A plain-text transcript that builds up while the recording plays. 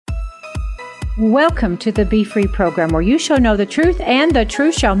Welcome to the Be Free program, where you shall know the truth and the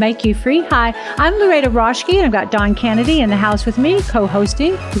truth shall make you free. Hi, I'm Loretta Roschke, and I've got Don Kennedy in the house with me,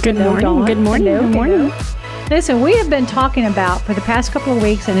 co-hosting. Good morning. Dawn. Good morning. Hello. Good morning. Hello. Listen, we have been talking about for the past couple of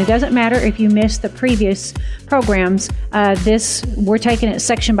weeks, and it doesn't matter if you missed the previous programs. We're taking it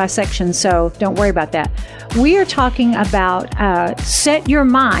section by section, so don't worry about that. We are talking about set your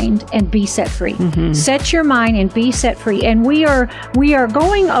mind and be set free. Mm-hmm. Set your mind and be set free, and we are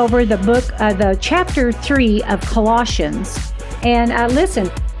going over the book, the chapter 3 of Colossians. And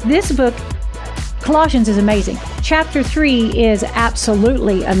listen, this book, Colossians, is amazing. Chapter 3 is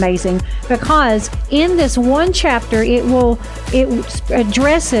absolutely amazing because in this one chapter, it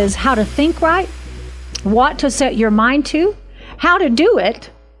addresses how to think right, what to set your mind to, how to do it,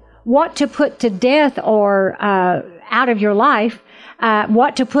 what to put to death or out of your life,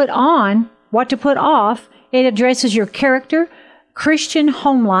 what to put on, what to put off. It addresses your character, Christian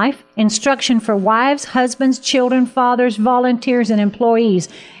home life, instruction for wives, husbands, children, fathers, volunteers, and employees,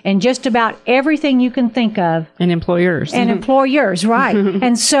 and just about everything you can think of. And employers. And employers, right.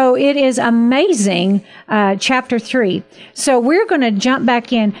 And so it is amazing, chapter 3. So we're going to jump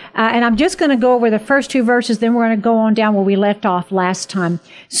back in, and I'm just going to go over the first 2 verses, then we're going to go on down where we left off last time.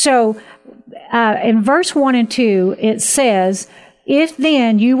 So in verse 1 and 2, it says, "If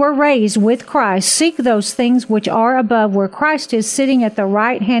then you were raised with Christ, seek those things which are above, where Christ is sitting at the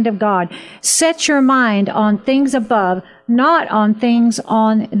right hand of God. Set your mind on things above, not on things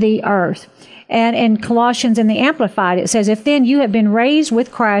on the earth." And in Colossians, in the Amplified, it says, "If then you have been raised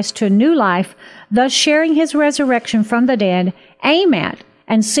with Christ to new life, thus sharing his resurrection from the dead, aim at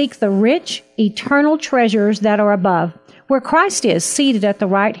and seek the rich, eternal treasures that are above, where Christ is seated at the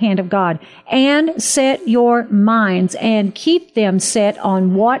right hand of God, and set your minds and keep them set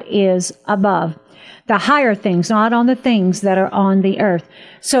on what is above, the higher things, not on the things that are on the earth."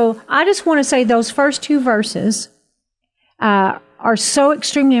 So I just want to say those first 2 verses are so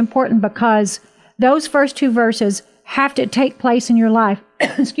extremely important because those first 2 verses have to take place in your life,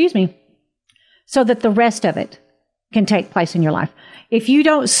 excuse me, so that the rest of it can take place in your life. If you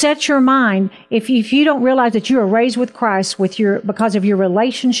don't set your mind, if you don't realize that you are raised with Christ because of your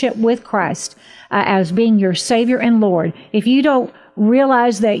relationship with Christ as being your Savior and Lord, if you don't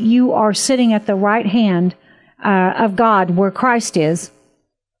realize that you are sitting at the right hand of God where Christ is,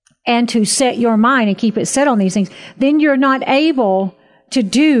 and to set your mind and keep it set on these things, then you're not able to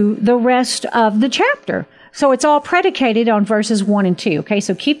do the rest of the chapter. So it's all predicated on verses 1 and 2. Okay,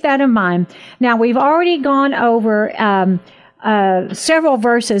 so keep that in mind. Now, we've already gone over several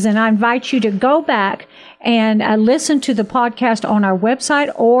verses, and I invite you to go back and listen to the podcast on our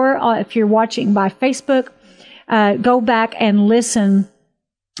website, or if you're watching by Facebook, go back and listen,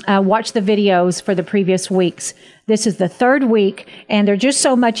 watch the videos for the previous weeks. This is the 3rd week, and there's just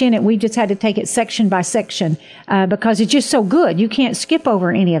so much in it, we just had to take it section by section because it's just so good. You can't skip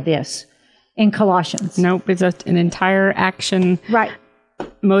over any of this in Colossians. Nope, it's an entire action. Right.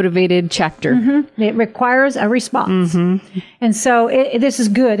 Motivated chapter. Mm-hmm. It requires a response. Mm-hmm. And so this is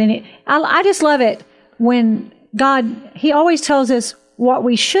good. And I just love it when God, he always tells us what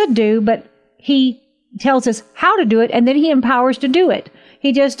we should do, but he tells us how to do it, and then he empowers to do it.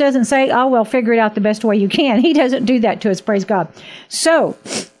 He just doesn't say, "Oh, well, figure it out the best way you can." He doesn't do that to us, praise God. So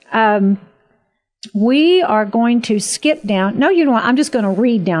we are going to skip down. No, you know what? I'm just going to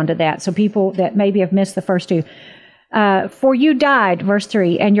read down to that so people that maybe have missed the first 2. "For you died," verse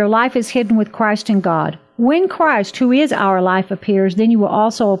 3, "and your life is hidden with Christ in God. When Christ, who is our life, appears, then you will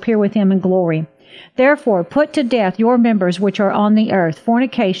also appear with him in glory. Therefore, put to death your members which are on the earth,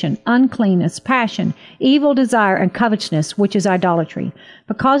 fornication, uncleanness, passion, evil desire, and covetousness, which is idolatry.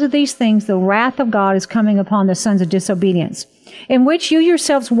 Because of these things, the wrath of God is coming upon the sons of disobedience, in which you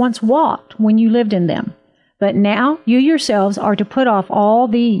yourselves once walked when you lived in them. But now you yourselves are to put off all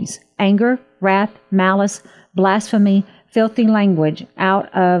these: anger, wrath, malice, blasphemy, filthy language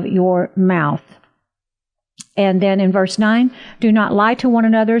out of your mouth." And then in verse 9, "Do not lie to one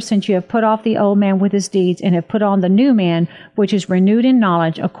another, since you have put off the old man with his deeds, and have put on the new man, which is renewed in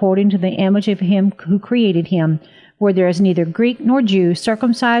knowledge according to the image of him who created him, where there is neither Greek nor Jew,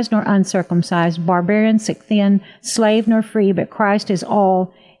 circumcised nor uncircumcised, barbarian, Scythian, slave nor free, but Christ is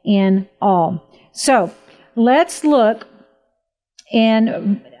all in all." So let's look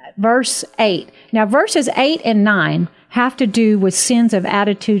in verse 8. Now, verses 8 and 9 have to do with sins of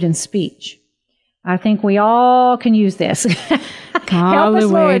attitude and speech. I think we all can use this.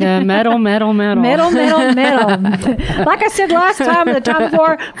 Hallelujah. Metal. Metal. Like I said last time and the time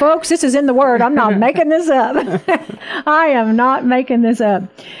before, folks, this is in the Word. I'm not making this up. I am not making this up.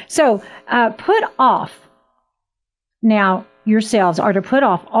 So, put off. Now, yourselves are to put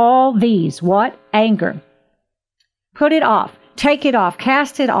off all these, what? Anger. Put it off. Take it off.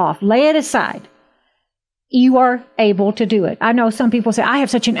 Cast it off. Lay it aside. You are able to do it. I know some people say, I have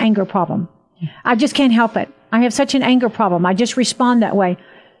such an anger problem. I just can't help it. I have such an anger problem. I just respond that way.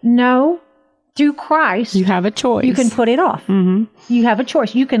 No. Through Christ, you have a choice. You can put it off. You have a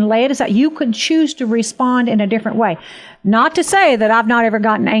choice. You can lay it aside. You can choose to respond in a different way. Not to say that I've not ever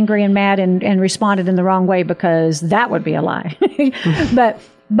gotten angry and mad and responded in the wrong way, because that would be a lie. But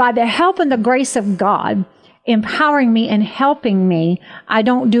by the help and the grace of God empowering me and helping me, I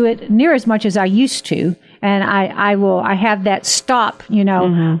don't do it near as much as I used to. And I have that stop,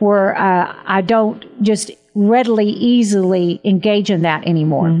 where I don't just readily, easily engage in that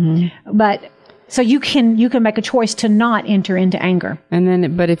anymore. But so you can make a choice to not enter into anger. And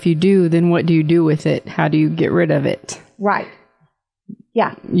then, but if you do, then what do you do with it? How do you get rid of it? Right.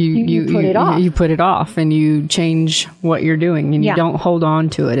 Yeah. You put it off. You put it off, and you change what you're doing, and you don't hold on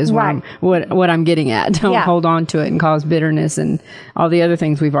to it. Is what I'm getting at. Don't hold on to it and cause bitterness and all the other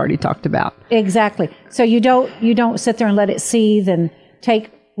things we've already talked about. Exactly. So you don't sit there and let it seethe and take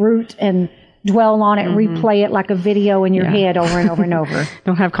root and dwell on it, replay it like a video in your head over and over and over.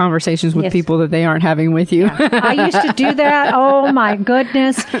 Don't have conversations with people that they aren't having with you. I used to do that. Oh, my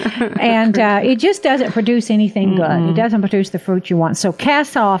goodness. And it just doesn't produce anything good. It doesn't produce the fruit you want. So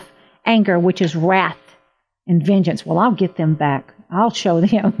cast off anger, which is wrath and vengeance. Well, I'll get them back. I'll show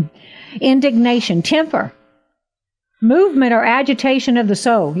them. Indignation, temper, movement or agitation of the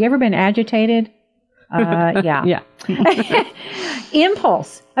soul. You ever been agitated? Yeah.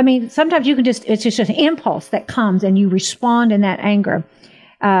 Impulse. I mean, sometimes it's just an impulse that comes and you respond in that anger.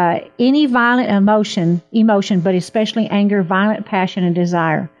 Any violent emotion, but especially anger, violent passion and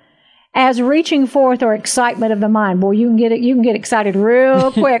desire. As reaching forth or excitement of the mind. Boy, you can get excited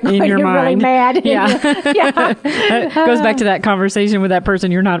real quick when you're really mad. Yeah. It goes back to that conversation with that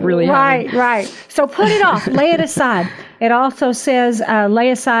person you're not really having. Right. So put it off. Lay it aside. It also says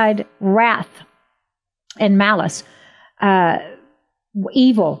lay aside wrath and malice,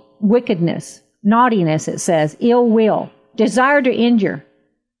 evil, wickedness, naughtiness, it says, ill will, desire to injure.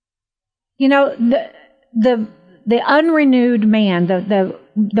 The unrenewed man,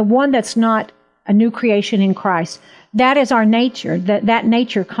 the one that's not a new creation in Christ, that is our nature. That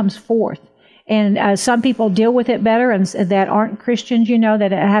nature comes forth. And some people deal with it better, and that aren't Christians,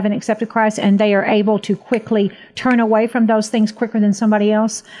 that haven't accepted Christ, and they are able to quickly turn away from those things quicker than somebody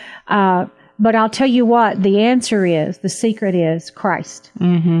else. But I'll tell you what, the secret is Christ,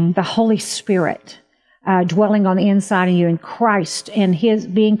 the Holy Spirit dwelling on the inside of you, and Christ and His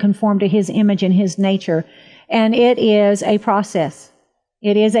being conformed to His image and His nature. And it is a process.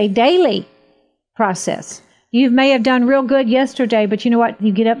 It is a daily process. You may have done real good yesterday, but you know what?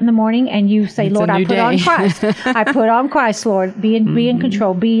 You get up in the morning and you say, Lord, I put on Christ. I put on Christ, Lord. Be in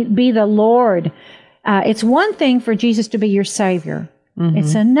control. Be the Lord. It's one thing for Jesus to be your Savior.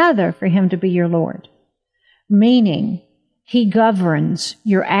 It's another for Him to be your Lord. Meaning, He governs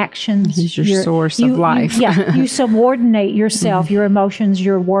your actions. He's your source of life. You subordinate yourself, your emotions,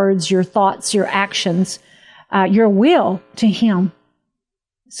 your words, your thoughts, your actions, your will to Him.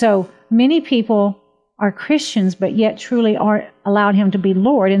 So many people are Christians, but yet truly aren't allowed Him to be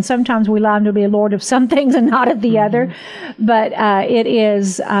Lord. And sometimes we allow Him to be a Lord of some things and not of the other. But it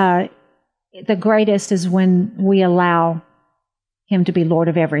is the greatest is when we allow Him to be Lord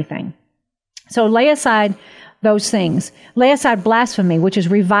of everything. So lay aside those things. Lay aside blasphemy, which is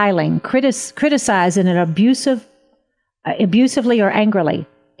reviling, criticize in an abusively or angrily,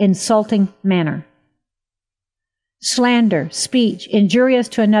 insulting manner. Slander, speech, injurious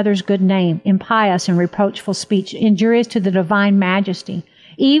to another's good name, impious and reproachful speech, injurious to the divine majesty,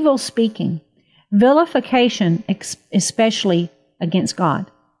 evil speaking, vilification, especially against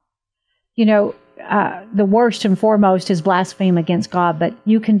God. The worst and foremost is blaspheme against God, but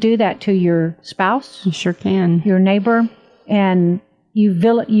you can do that to your spouse. You sure can. Your neighbor, and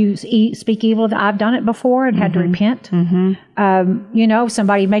you speak evil. I've done it before and had to repent. If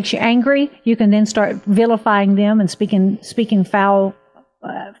somebody makes you angry, you can then start vilifying them and speaking foul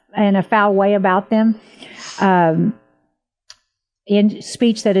in a foul way about them. In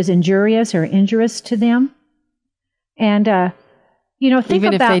speech that is injurious or injurious to them, and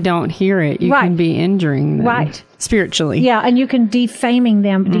even if they don't hear it, you can be injuring them spiritually. Yeah, and you can defame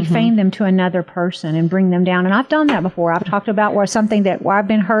them to another person and bring them down. And I've done that before. I've talked about where I've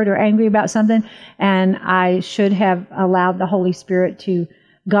been hurt or angry about something, and I should have allowed the Holy Spirit to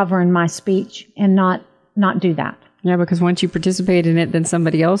govern my speech and not do that. Yeah, because once you participate in it, then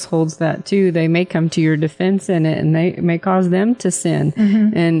somebody else holds that too. They may come to your defense in it, and they may cause them to sin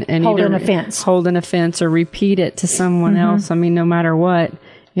and hold either an offense or repeat it to someone else. I mean, no matter what,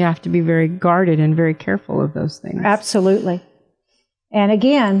 you have to be very guarded and very careful of those things. Absolutely. And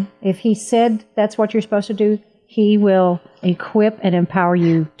again, if he said that's what you're supposed to do, he will equip and empower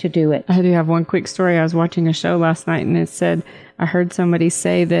you to do it. I do have one quick story. I was watching a show last night, and it said, I heard somebody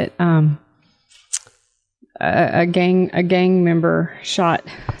say that a gang member shot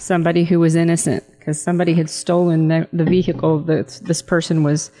somebody who was innocent because somebody had stolen the vehicle that this person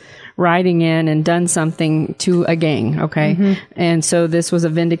was riding in and done something to a gang. Okay. And so this was a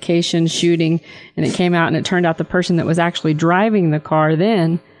vindication shooting, and it came out, and it turned out the person that was actually driving the car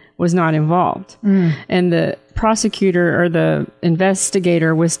then was not involved. And the prosecutor or the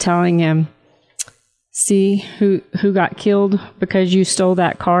investigator was telling him, see who got killed because you stole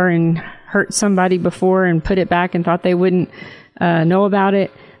that car and hurt somebody before and put it back and thought they wouldn't know about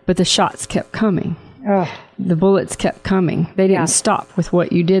it. But the shots kept coming. The bullets kept coming. They didn't stop with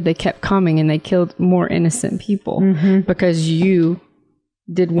what you did. They kept coming, and they killed more innocent people because you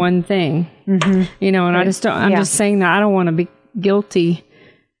did one thing. You know, and I just don't, I'm just saying that I don't want to be guilty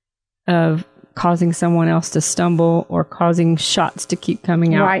of causing someone else to stumble or causing shots to keep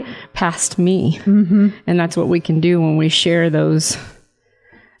coming out past me. And that's what we can do when we share those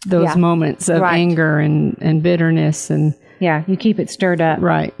moments of anger and bitterness. And you keep it stirred up.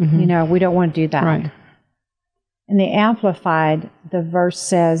 Right. You know, we don't want to do that. Right. In the Amplified, the verse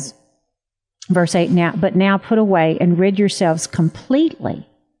says, verse 8, now put away and rid yourselves completely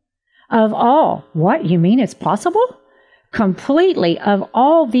of all. What? You mean it's possible? Completely of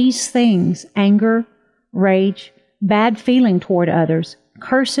all these things: anger, rage, bad feeling toward others,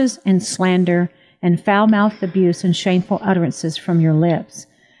 curses and slander, and foul-mouthed abuse and shameful utterances from your lips.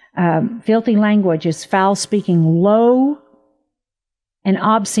 Filthy language is foul speaking, low and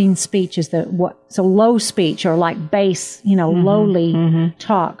obscene speech is so low speech, or like base, lowly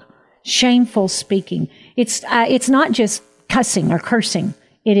talk. Shameful speaking. It's not just cussing or cursing.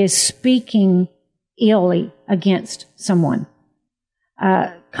 It is speaking illy against someone,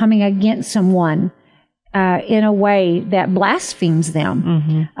 coming against someone in a way that blasphemes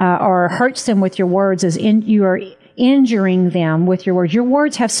them or hurts them with your words, you are injuring them with your words. Your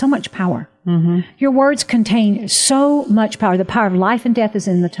words have so much power. Your words contain so much power. The power of life and death is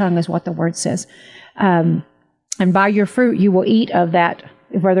in the tongue, is what the word says. And by your fruit you will eat of that,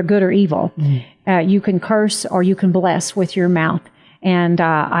 whether good or evil. You can curse or you can bless with your mouth. And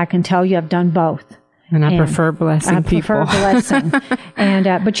I can tell you I've done both. And I prefer blessing people. I prefer blessing.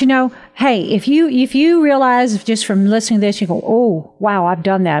 And, but hey, if you realize just from listening to this, you go, oh, wow, I've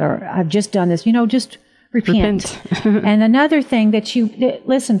done that, or I've just done this, just repent. And another thing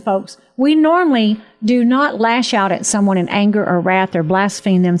listen, folks, we normally do not lash out at someone in anger or wrath or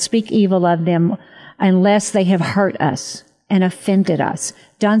blaspheme them, speak evil of them, unless they have hurt us and offended us,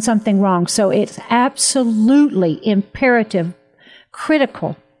 done something wrong. So it's absolutely imperative,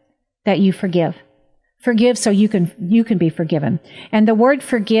 critical, that you forgive. Forgive so you can be forgiven. And the word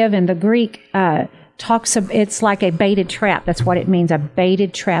forgive in the Greek it's like a baited trap. That's what it means, a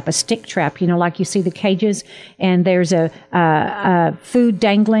baited trap, a stick trap. Like you see the cages, and there's a food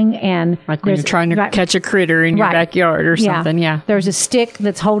dangling, and like when you're trying to catch a critter in your backyard or something. Yeah, there's a stick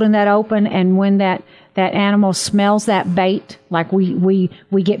that's holding that open, and when that animal smells that bait, like we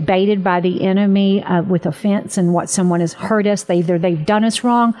get baited by the enemy with offense and what someone has hurt us. Either they've done us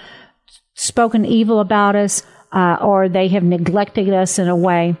wrong, spoken evil about us, or they have neglected us in a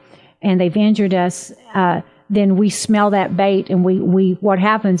way, and they've injured us. Then we smell that bait, and we what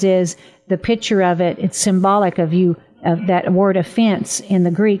happens is the picture of it. It's symbolic of you. Of that word offense in the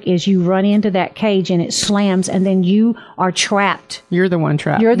Greek is you run into that cage and it slams, and then you are trapped. You're the one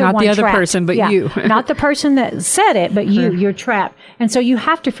trapped. You're the not one the other trapped. person, but you. Not the person that said it, but you. You're trapped, and so you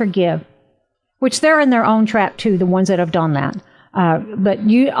have to forgive. Which they're in their own trap too. The ones that have done that. But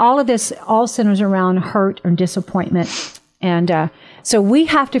all of this all centers around hurt and disappointment, and so we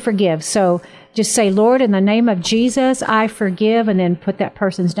have to forgive. So just say, Lord, in the name of Jesus, I forgive, and then put that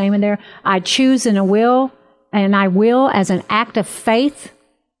person's name in there. I choose and I will, as an act of faith,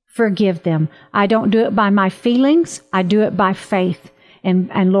 forgive them. I don't do it by my feelings. I do it by faith.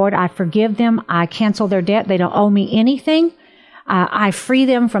 And Lord, I forgive them. I cancel their debt. They don't owe me anything. I free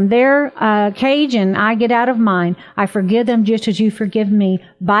them from their cage, and I get out of mine. I forgive them just as you forgive me,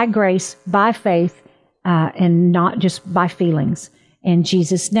 by grace, by faith, and not just by feelings. In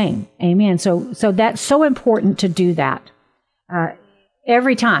Jesus' name, amen. So that's so important to do that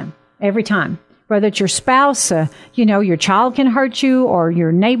every time. Whether it's your spouse, your child can hurt you, or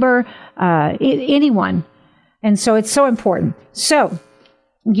your neighbor, anyone. And so it's so important. So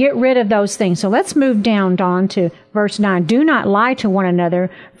get rid of those things. So let's move down, Dawn, to verse 9. Do not lie to one another,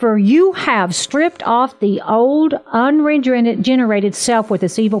 for you have stripped off the old, unregenerated self with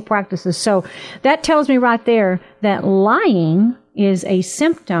its evil practices. So that tells me right there that lying is a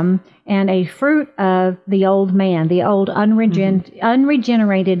symptom and a fruit of the old man, the old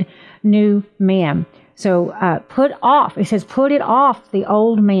unregenerated new man. So put off, it says, put it off, the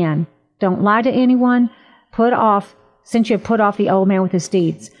old man. Don't lie to anyone. Put off, since you have put off the old man with his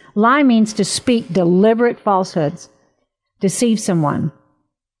deeds. Lie means to speak deliberate falsehoods, deceive someone.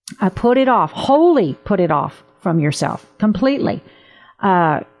 Put it off, wholly put it off from yourself, completely.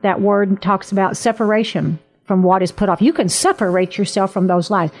 That word talks about separation from what is put off. You can separate yourself from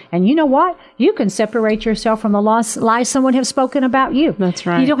those lies. And you know what? You can separate yourself from the lies someone has spoken about you. That's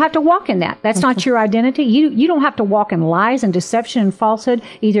right. You don't have to walk in that. That's not your identity. You don't have to walk in lies and deception and falsehood,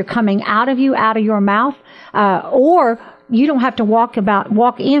 either coming out of you, out of your mouth, or you don't have to walk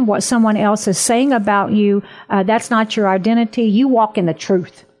in what someone else is saying about you. That's not your identity. You walk in the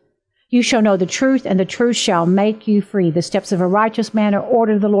truth. You shall know the truth, and the truth shall make you free. The steps of a righteous man are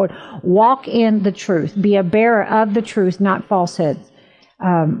ordered of the Lord. Walk in the truth. Be a bearer of the truth, not falsehoods.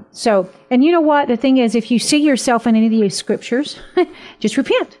 And you know what? The thing is, if you see yourself in any of these scriptures, just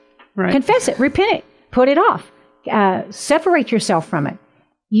repent. Right. Confess it. Repent it. Put it off. Separate yourself from it.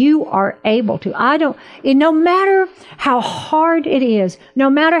 You are able to. No matter how hard it is, no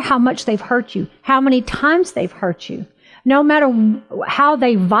matter how much they've hurt you, how many times they've hurt you, no matter how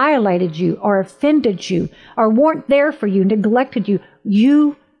they violated you or offended you or weren't there for you, neglected you,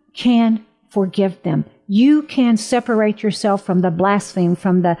 you can forgive them. You can separate yourself from the blasphemy,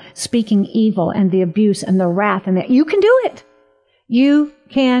 from the speaking evil and the abuse and the wrath, and that you can do it. You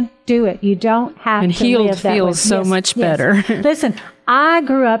can do it. You don't have and to healed live that feels way. so much better. Listen, I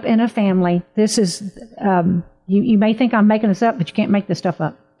grew up in a family. This is you may think I'm making this up, but you can't make this stuff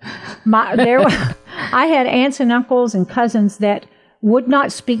up. I had aunts and uncles and cousins that would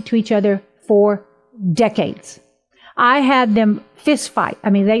not speak to each other for decades. I had them fist fight. I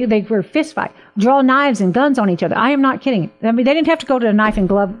mean, they were fist fight, draw knives and guns on each other. I am not kidding. I mean, they didn't have to go to a knife and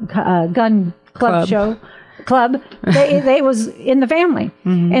gun club show. They was in the family.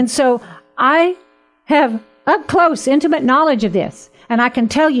 Mm-hmm. And so I have up close, intimate knowledge of this. And I can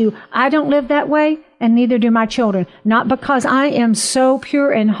tell you, I don't live that way, and neither do my children. Not because I am so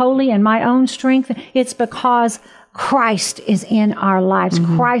pure and holy in my own strength. It's because Christ is in our lives.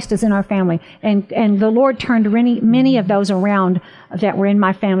 Mm-hmm. Christ is in our family. And the Lord turned many of those around that were in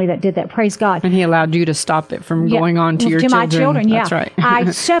my family that did that. Praise God. And He allowed you to stop it from going on to your children. To my children, yeah. That's right.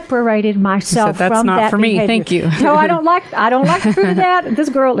 I separated myself from that. That's not for me. Thank you. No, I don't like the fruit of that. This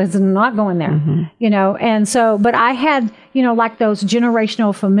girl is not going there. Mm-hmm. And so, but I had, like those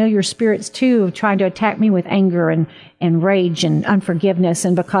generational familiar spirits too, of trying to attack me with anger and rage and unforgiveness.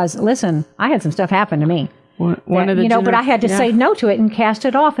 And because, listen, I had some stuff happen to me. But I had to say no to it and cast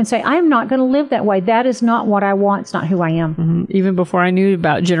it off and say, I'm not going to live that way. That is not what I want. It's not who I am. Mm-hmm. Even before I knew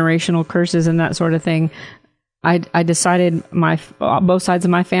about generational curses and that sort of thing, I decided both sides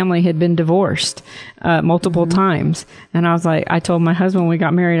of my family had been divorced multiple mm-hmm. times. And I told my husband when we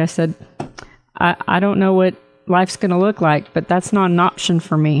got married, I said, I don't know what life's going to look like, but that's not an option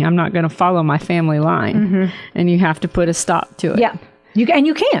for me. I'm not going to follow my family line. Mm-hmm. And you have to put a stop to it. Yeah.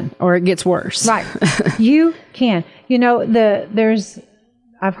 You can. Or it gets worse. Right. You can.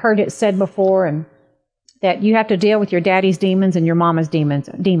 I've heard it said before, and that you have to deal with your daddy's demons and your mama's demons.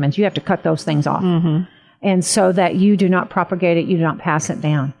 You have to cut those things off. Mm-hmm. And so that you do not propagate it, you do not pass it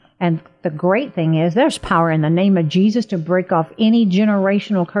down. And the great thing is there's power in the name of Jesus to break off any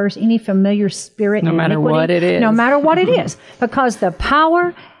generational curse, any familiar spirit. No matter what it is. No matter what it is. Because the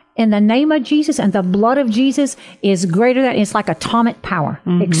power in the name of Jesus and the blood of Jesus is greater than, it's like atomic power,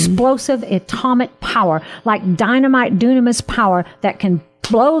 mm-hmm. explosive atomic power, like dynamite dunamis power that can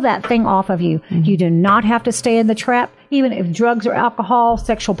blow that thing off of you. Mm-hmm. You do not have to stay in the trap, even if drugs or alcohol,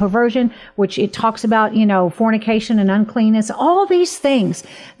 sexual perversion, which it talks about, fornication and uncleanness, all these things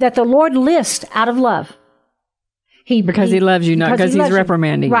that the Lord lists out of love. Because he loves you, not because he's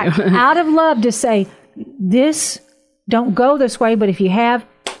reprimanding you. Right. Out of love to say, this, don't go this way, but if you have,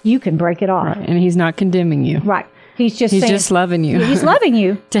 you can break it off. Right. And he's not condemning you. Right. He's just loving you. He's loving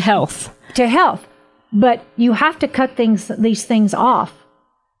you. To health. But you have to cut these things off.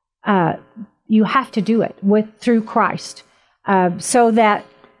 You have to do it through Christ. So that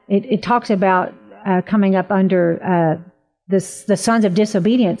it talks about coming up under the sons of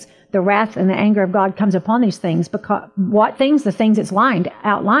disobedience. The wrath and the anger of God comes upon these things. Because what things? The things it's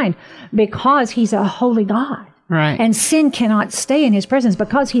outlined. Because he's a holy God. Right. And sin cannot stay in his presence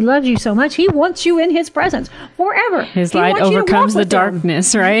because he loves you so much. He wants you in his presence forever. His light overcomes the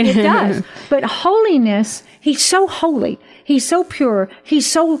darkness, right? It does. But holiness, he's so holy. He's so pure. He's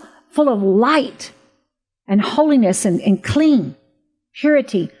so full of light and holiness and clean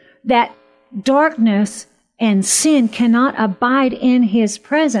purity that darkness and sin cannot abide in his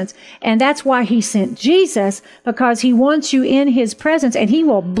presence. And that's why he sent Jesus, because he wants you in his presence, and he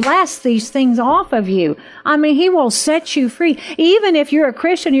will blast these things off of you. I mean, he will set you free. Even if you're a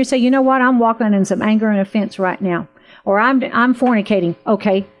Christian, you say, you know what, I'm walking in some anger and offense right now. Or I'm fornicating.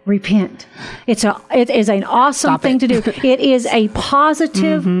 Okay, repent. It is an awesome thing to do. It is a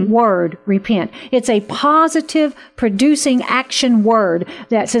positive word, repent. It's a positive producing action word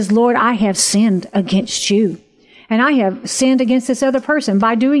that says, Lord, I have sinned against you. And I have sinned against this other person.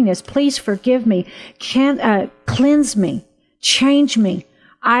 By doing this, please forgive me. Cleanse me. Change me.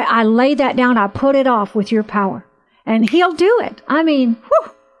 I lay that down. I put it off with your power. And he'll do it. I mean,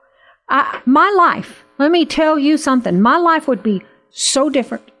 my life, let me tell you something. My life would be so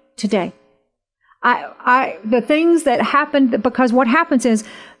different today. The things that happened, because what happens is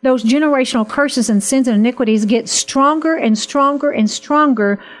those generational curses and sins and iniquities get stronger and stronger and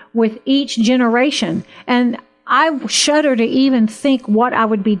stronger with each generation. And I shudder to even think what I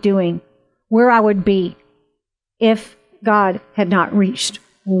would be doing, where I would be if God had not reached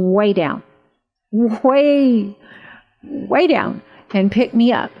way down, way down and picked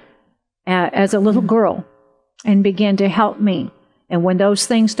me up as a little girl and began to help me. And when those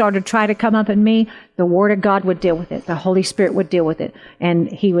things started to try to come up in me, the Word of God would deal with it. The Holy Spirit would deal with it.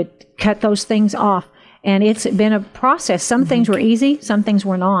 And he would cut those things off. And it's been a process. Some things were easy, some things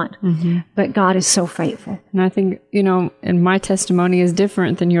were not. But God is so faithful. And I think, and my testimony is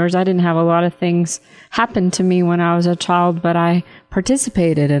different than yours. I didn't have a lot of things happen to me when I was a child, but I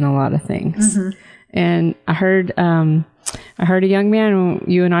participated in a lot of things. And I heard a young man,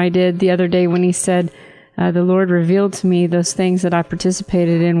 you and I did the other day, when he said, the Lord revealed to me those things that I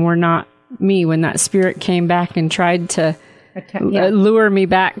participated in were not me. When that spirit came back and tried to lure me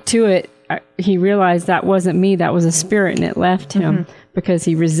back to it, he realized that wasn't me, that was a spirit, and it left him because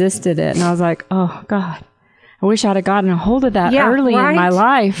he resisted it. And I was like, oh, God, I wish I'd have gotten a hold of that early in my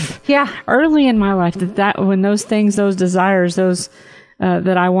life. Early in my life, that when those things, those desires, those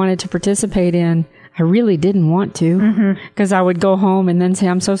that I wanted to participate in, I really didn't want to, because I would go home and then say,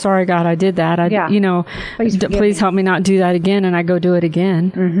 I'm so sorry, God, I did that. Please help me not do that again. And I go do it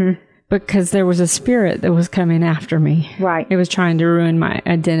again. Because there was a spirit that was coming after me. Right. It was trying to ruin my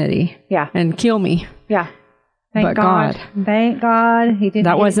identity. And kill me. Thank God. Thank God he didn't.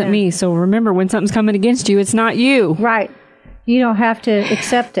 That wasn't me. So remember, when something's coming against you, it's not you. Right. You don't have to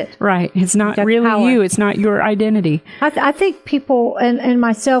accept it. Right. It's not really you. It's not your identity. I think people and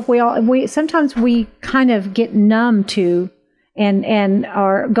myself, we sometimes we kind of get numb to and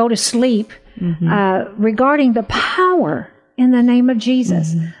or go to sleep regarding the power in the name of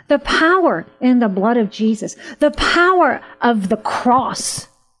Jesus, the power in the blood of Jesus, the power of the cross,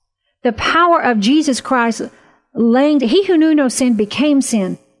 the power of Jesus Christ he who knew no sin became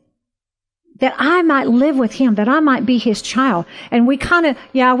sin, that I might live with him, that I might be his child. And we kind of,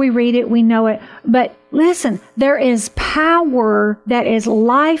 we read it, we know it. But listen, there is power that is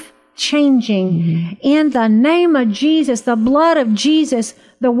life-changing in the name of Jesus, the blood of Jesus,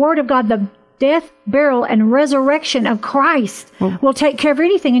 the Word of God, the death, burial, and resurrection of Christ will take care of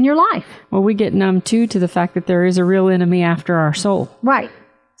anything in your life. Well, we get numb, too, to the fact that there is a real enemy after our soul. Right.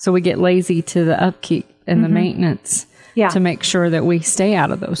 So we get lazy to the upkeep and the maintenance to make sure that we stay out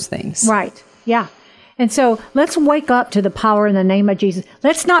of those things. Right. Yeah. And so let's wake up to the power in the name of Jesus.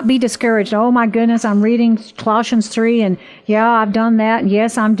 Let's not be discouraged. Oh, my goodness, I'm reading Colossians 3, and I've done that, and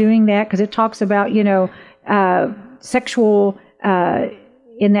yes, I'm doing that, because it talks about, sexual,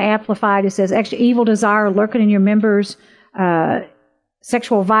 in the Amplified, it says, extra evil desire lurking in your members,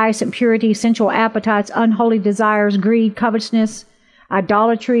 sexual vice, impurity, sensual appetites, unholy desires, greed, covetousness,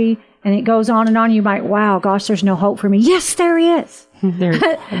 idolatry, and it goes on and on. You might, wow, gosh, there's no hope for me. Yes, there is.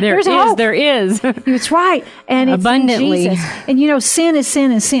 There's hope. There is. That's right. And it's abundantly. In Jesus. And sin is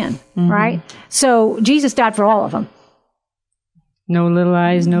sin is sin, right? So Jesus died for all of them. No little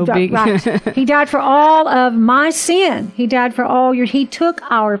eyes, no big. Right. He died for all of my sin. He died for all he took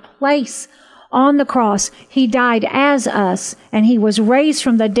our place on the cross. He died as us, and he was raised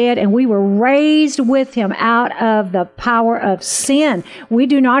from the dead, and we were raised with him out of the power of sin. We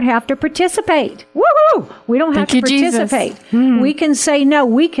do not have to participate. Woohoo! We don't have to participate. We can say no.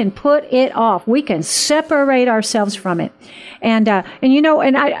 We can put it off. We can separate ourselves from it. And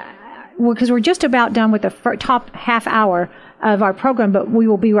because we're just about done with the top half hour of our program, but we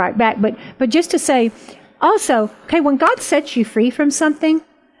will be right back. But just to say, Also, okay, when God sets you free from something,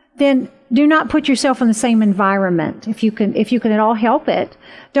 then do not put yourself in the same environment. If you can at all help it,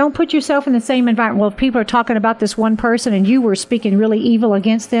 don't put yourself in the same environment. Well, if people are talking about this one person and you were speaking really evil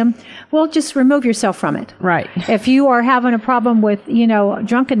against them, well, just remove yourself from it. Right. If you are having a problem with,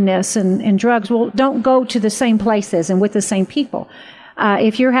 drunkenness and drugs, well, don't go to the same places and with the same people.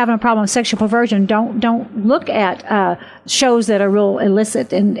 If you're having a problem with sexual perversion, don't look at shows that are real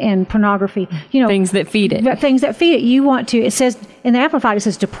illicit and pornography. Things that feed it. Things that feed it. You want to. It says in the Amplified, it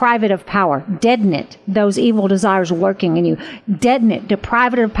says deprive it of power, deaden it. Those evil desires lurking in you, deaden it,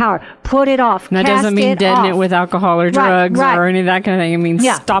 deprive it of power, put it off. And that doesn't mean deaden it with alcohol or drugs or any of that kind of thing. It means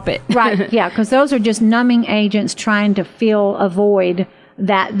stop it. Right. Yeah, because those are just numbing agents trying to fill a void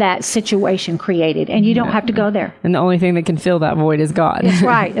that situation created, and you don't have to go there. And the only thing that can fill that void is God.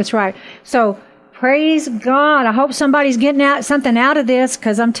 That's right. So praise God. I hope somebody's getting something out of this,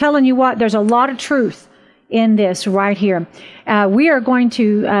 because I'm telling you what, there's a lot of truth in this right here. We are going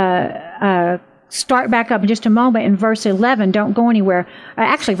to start back up in just a moment in verse 11. Don't go anywhere.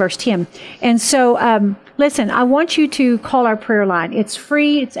 Actually, verse 10. And so, listen, I want you to call our prayer line. It's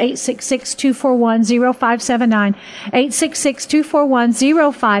free. It's 866-241-0579.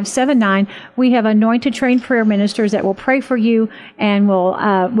 866-241-0579. We have anointed trained prayer ministers that will pray for you, and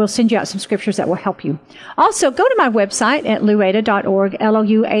we'll send you out some scriptures that will help you. Also, go to my website at louada.org,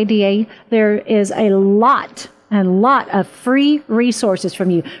 Louada. There is a lot of free resources from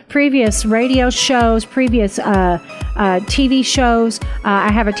you. Previous radio shows, previous TV shows.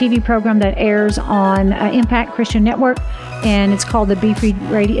 I have a TV program that airs on Impact Christian Network, and it's called the Be Free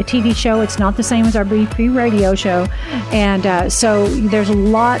Radio TV show. It's not the same as our Be Free Radio show. And so there's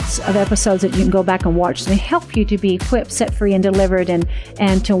lots of episodes that you can go back and watch to help you to be equipped, set free, and delivered, and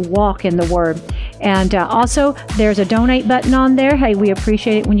to walk in the Word. And also, there's a donate button on there. Hey, we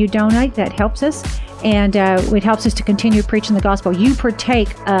appreciate it when you donate. That helps us. And it helps us to continue preaching the gospel. You partake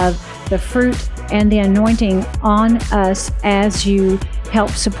of the fruit and the anointing on us as you help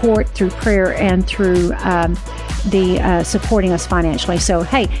support through prayer and through the supporting us financially. So,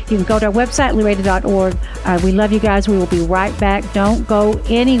 hey, you can go to our website, louada.org. We love you guys. We will be right back. Don't go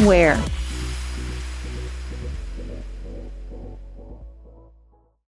anywhere.